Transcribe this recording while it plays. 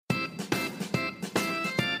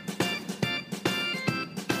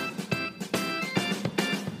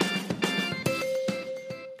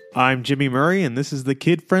I'm Jimmy Murray, and this is the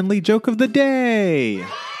kid-friendly joke of the day.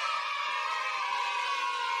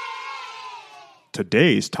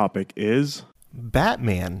 Today's topic is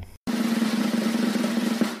Batman.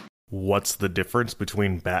 What's the difference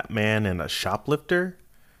between Batman and a shoplifter?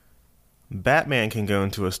 Batman can go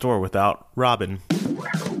into a store without Robin.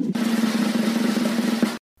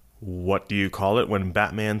 What do you call it when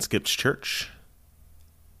Batman skips church?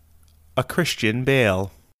 A Christian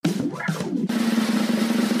Bale.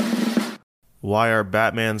 Why are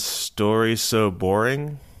Batman's stories so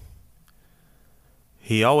boring?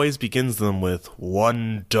 He always begins them with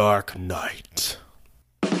one dark night.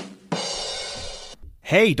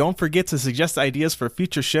 Hey, don't forget to suggest ideas for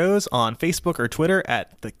future shows on Facebook or Twitter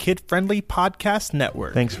at the Kid Friendly Podcast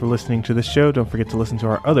Network. Thanks for listening to the show. Don't forget to listen to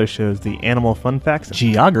our other shows, the Animal Fun Facts,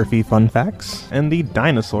 Geography Fun Facts, and the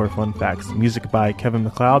Dinosaur Fun Facts. Music by Kevin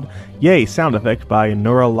MacLeod. Yay, sound effect by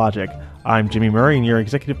Neurologic. I'm Jimmy Murray, and your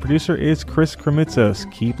executive producer is Chris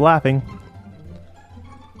Kremitzos. Keep laughing.